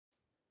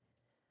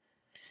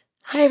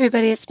Hi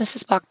everybody, it's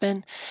Mrs.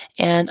 Bachman,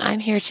 and I'm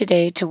here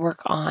today to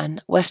work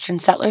on Western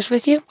Settlers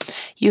with you.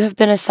 You have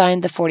been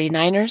assigned the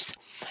 49ers.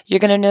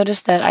 You're going to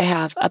notice that I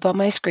have up on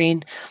my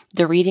screen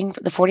the reading for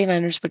the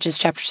 49ers, which is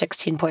chapter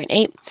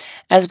 16.8,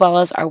 as well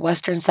as our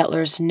Western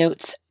Settlers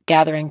notes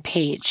gathering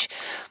page.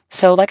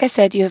 So like I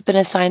said, you have been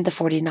assigned the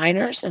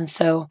 49ers, and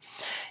so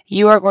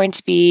you are going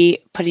to be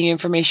putting your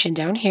information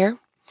down here.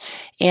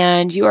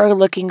 And you are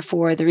looking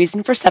for the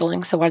reason for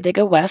settling. So why did they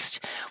go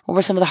west? What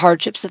were some of the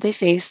hardships that they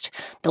faced?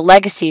 The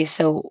legacy.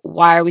 So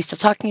why are we still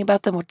talking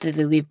about them? What did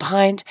they leave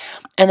behind?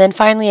 And then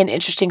finally, an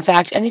interesting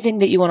fact, anything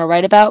that you want to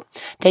write about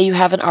that you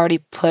haven't already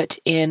put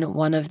in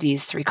one of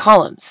these three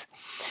columns.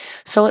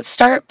 So let's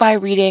start by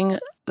reading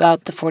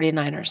about the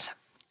 49ers.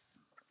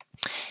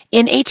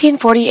 In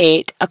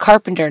 1848, a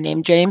carpenter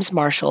named James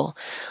Marshall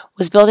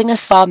was building a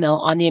sawmill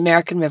on the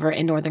American River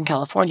in Northern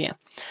California.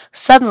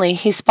 Suddenly,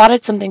 he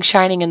spotted something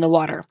shining in the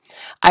water.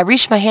 I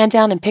reached my hand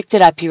down and picked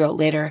it up, he wrote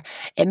later.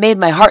 It made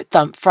my heart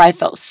thump, for I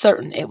felt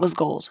certain it was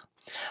gold.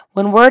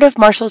 When word of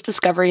Marshall's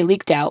discovery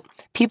leaked out,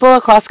 people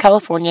across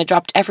California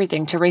dropped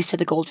everything to race to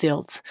the gold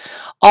fields.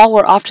 All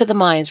were off to the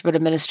mines, wrote a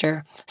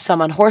minister,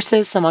 some on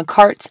horses, some on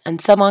carts,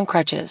 and some on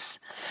crutches.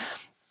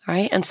 All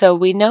right, and so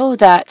we know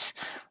that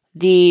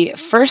the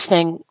first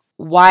thing,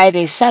 why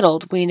they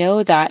settled, we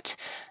know that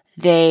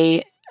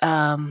they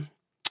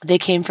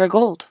came for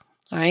gold.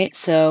 All right,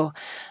 so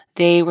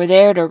they were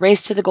there to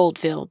race to the gold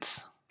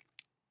fields.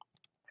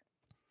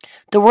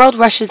 The world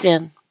rushes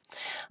in.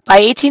 By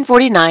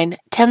 1849,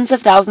 tens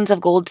of thousands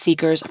of gold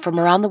seekers from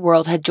around the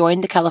world had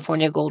joined the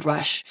California gold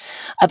rush.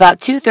 About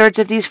 2/3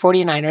 of these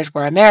 49ers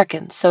were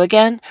Americans. So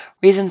again,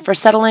 reason for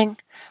settling,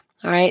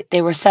 all right,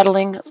 they were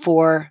settling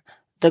for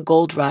the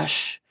gold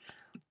rush.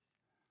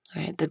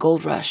 All right, the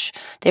gold rush.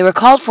 They were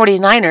called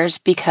 49ers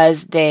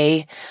because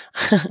they,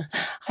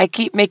 I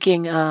keep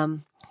making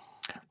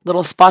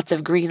little spots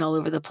of green all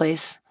over the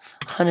place,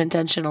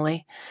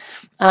 unintentionally.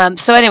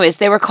 So anyways,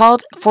 they were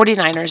called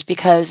 49ers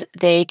because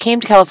they came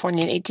to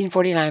California in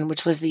 1849,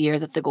 which was the year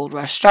that the gold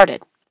rush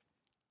started.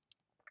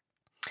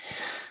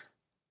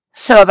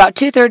 So about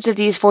 2/3 of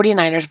these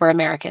 49ers were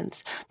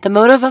Americans. The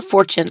motive of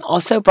fortune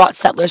also brought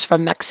settlers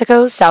from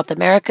Mexico, South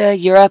America,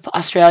 Europe,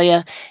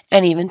 Australia,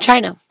 and even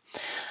China.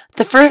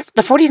 The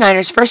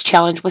 49ers' first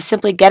challenge was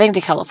simply getting to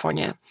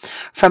California.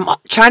 From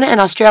China and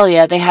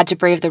Australia, they had to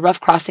brave the rough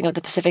crossing of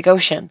the Pacific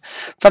Ocean.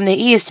 From the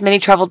east, many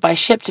traveled by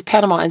ship to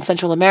Panama and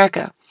Central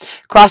America,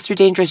 crossed through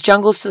dangerous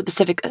jungles to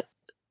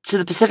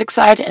the Pacific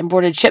side, and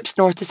boarded ships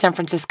north to San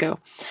Francisco.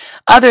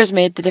 Others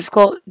made the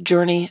difficult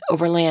journey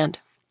overland.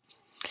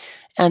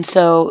 And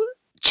so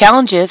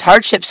challenges,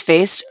 hardships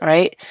faced,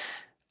 right?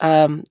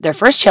 Their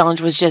first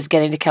challenge was just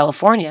getting to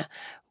California.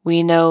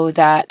 We know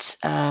that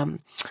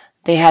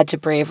they had to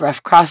brave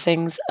rough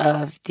crossings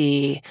of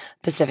the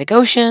Pacific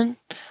Ocean,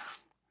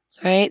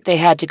 right? They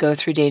had to go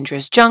through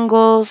dangerous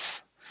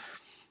jungles.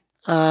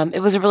 It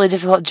was a really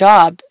difficult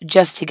job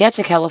just to get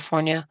to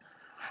California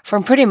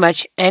from pretty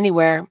much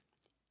anywhere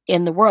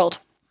in the world,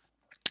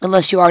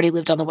 unless you already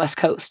lived on the West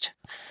Coast.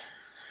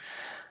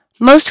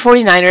 Most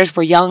 49ers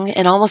were young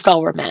and almost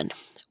all were men.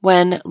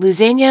 When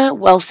Luzania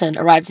Wilson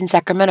arrived in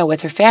Sacramento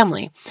with her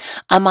family,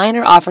 a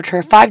miner offered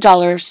her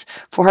 $5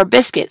 for her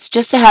biscuits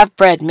just to have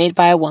bread made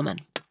by a woman.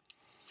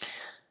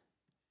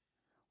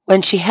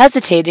 When she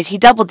hesitated, he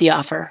doubled the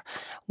offer.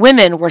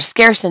 Women were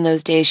scarce in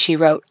those days, she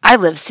wrote. I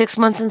lived 6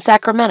 months in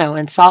Sacramento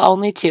and saw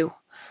only 2.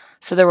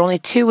 So there were only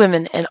 2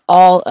 women in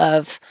all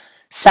of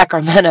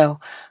Sacramento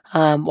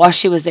while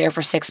she was there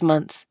for 6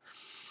 months.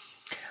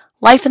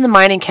 Life in the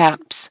mining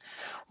camps.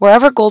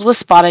 Wherever gold was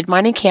spotted,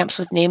 mining camps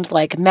with names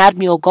like Mad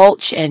Mule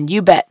Gulch and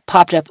You Bet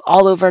popped up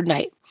all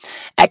overnight.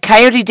 At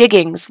Coyote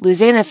Diggings,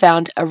 Luzania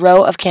found a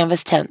row of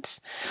canvas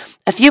tents.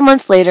 A few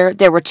months later,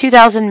 there were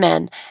 2,000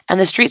 men, and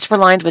the streets were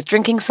lined with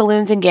drinking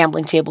saloons and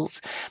gambling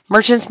tables.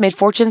 Merchants made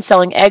fortunes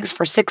selling eggs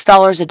for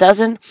 $6 a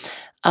dozen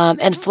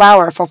and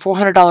flour for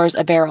 $400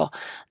 a barrel.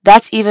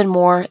 That's even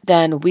more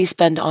than we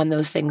spend on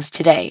those things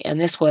today, and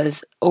this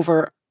was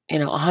over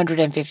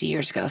 150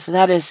 years ago. So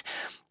that is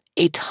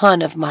a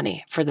ton of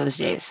money for those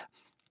days.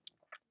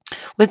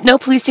 With no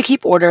police to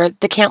keep order,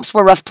 the camps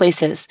were rough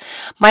places.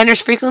 Miners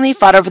frequently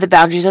fought over the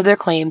boundaries of their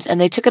claims, and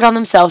they took it on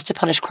themselves to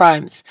punish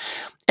crimes.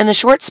 In the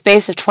short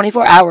space of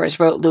 24 hours,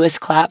 wrote Lewis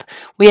Clapp,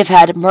 we have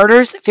had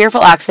murders,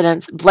 fearful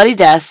accidents, bloody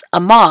deaths, a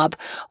mob,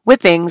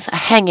 whippings, a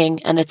hanging,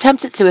 an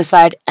attempt at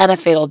suicide, and a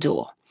fatal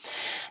duel.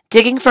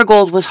 Digging for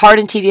gold was hard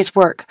and tedious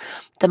work.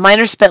 The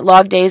miners spent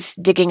long days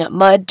digging up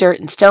mud, dirt,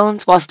 and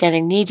stones while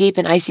standing knee-deep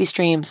in icy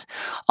streams.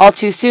 All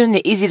too soon,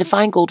 the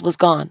easy-to-find gold was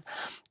gone.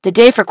 The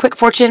day for quick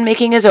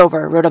fortune-making is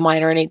over, wrote a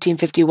miner in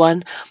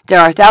 1851. There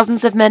are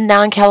thousands of men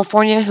now in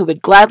California who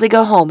would gladly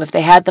go home if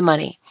they had the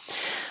money.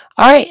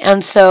 All right,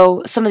 and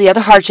so some of the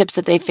other hardships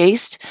that they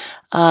faced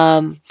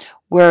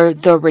were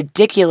the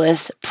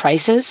ridiculous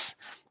prices.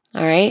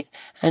 All right,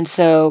 and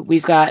so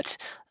we've got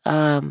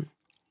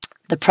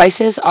the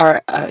prices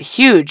are a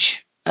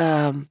huge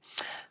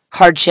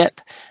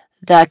hardship.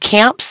 The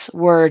camps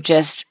were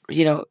just,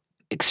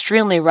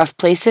 extremely rough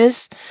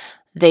places.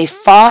 They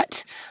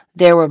fought.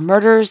 There were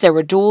murders, there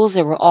were duels,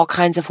 there were all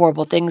kinds of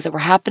horrible things that were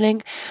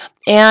happening.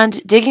 And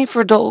digging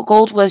for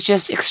gold was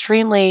just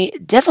extremely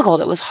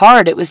difficult. It was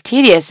hard, it was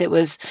tedious, it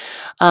was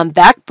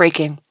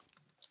backbreaking.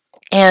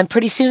 And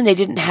pretty soon they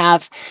didn't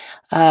have,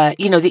 the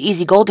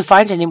easy gold to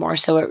find anymore,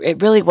 so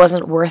it really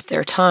wasn't worth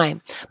their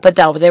time. But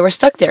now they were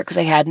stuck there because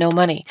they had no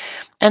money.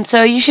 And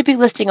so you should be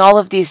listing all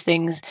of these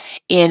things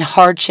in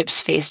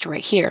hardships faced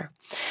right here.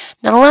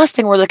 Now the last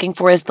thing we're looking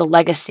for is the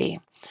legacy.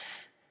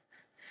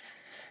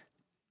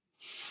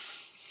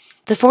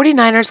 The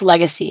 49ers'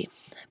 legacy.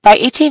 By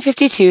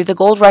 1852, the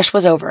gold rush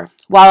was over.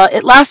 While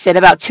it lasted,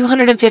 about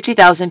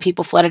 250,000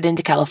 people flooded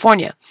into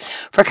California.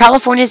 For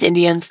California's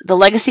Indians, the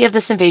legacy of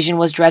this invasion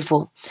was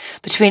dreadful.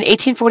 Between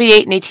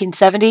 1848 and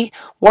 1870,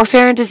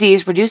 warfare and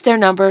disease reduced their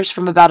numbers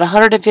from about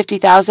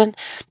 150,000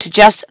 to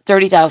just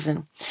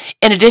 30,000.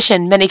 In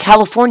addition, many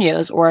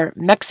Californios, or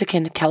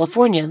Mexican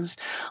Californians,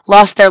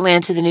 lost their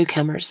land to the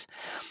newcomers.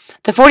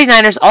 The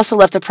 49ers also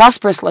left a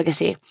prosperous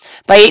legacy.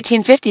 By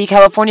 1850,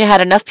 California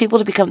had enough people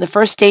to become the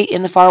first state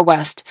in the far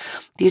west.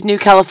 These new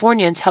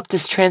Californians helped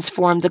us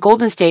transform the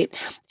Golden State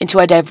into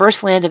a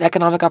diverse land of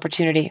economic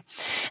opportunity.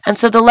 And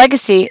so the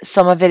legacy,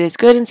 some of it is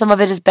good and some of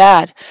it is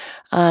bad.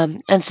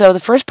 And so the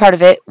first part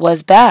of it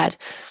was bad.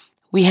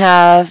 We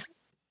have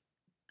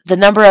the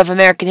number of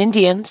American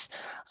Indians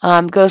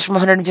goes from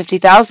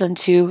 150,000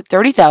 to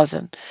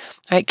 30,000.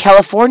 Right?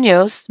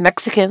 Californios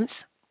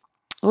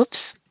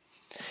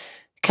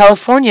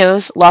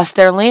lost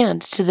their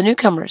land to the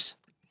newcomers.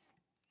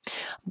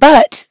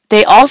 But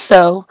they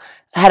also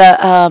had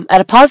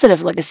a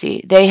positive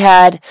legacy. They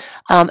had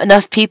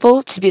enough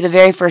people to be the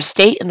very first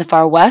state in the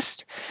far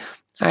west,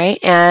 all right,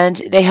 and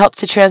they helped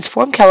to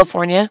transform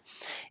California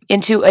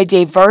into a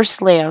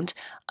diverse land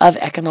of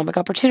economic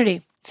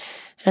opportunity.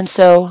 And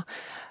so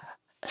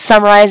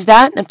summarize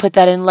that and put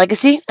that in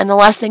legacy. And the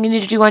last thing you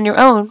need to do on your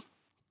own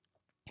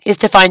is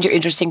to find your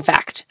interesting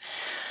fact.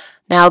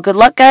 Now, good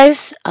luck,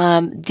 guys.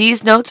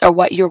 These notes are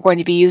what you're going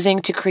to be using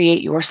to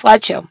create your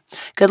slideshow.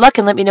 Good luck,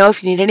 and let me know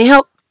if you need any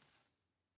help.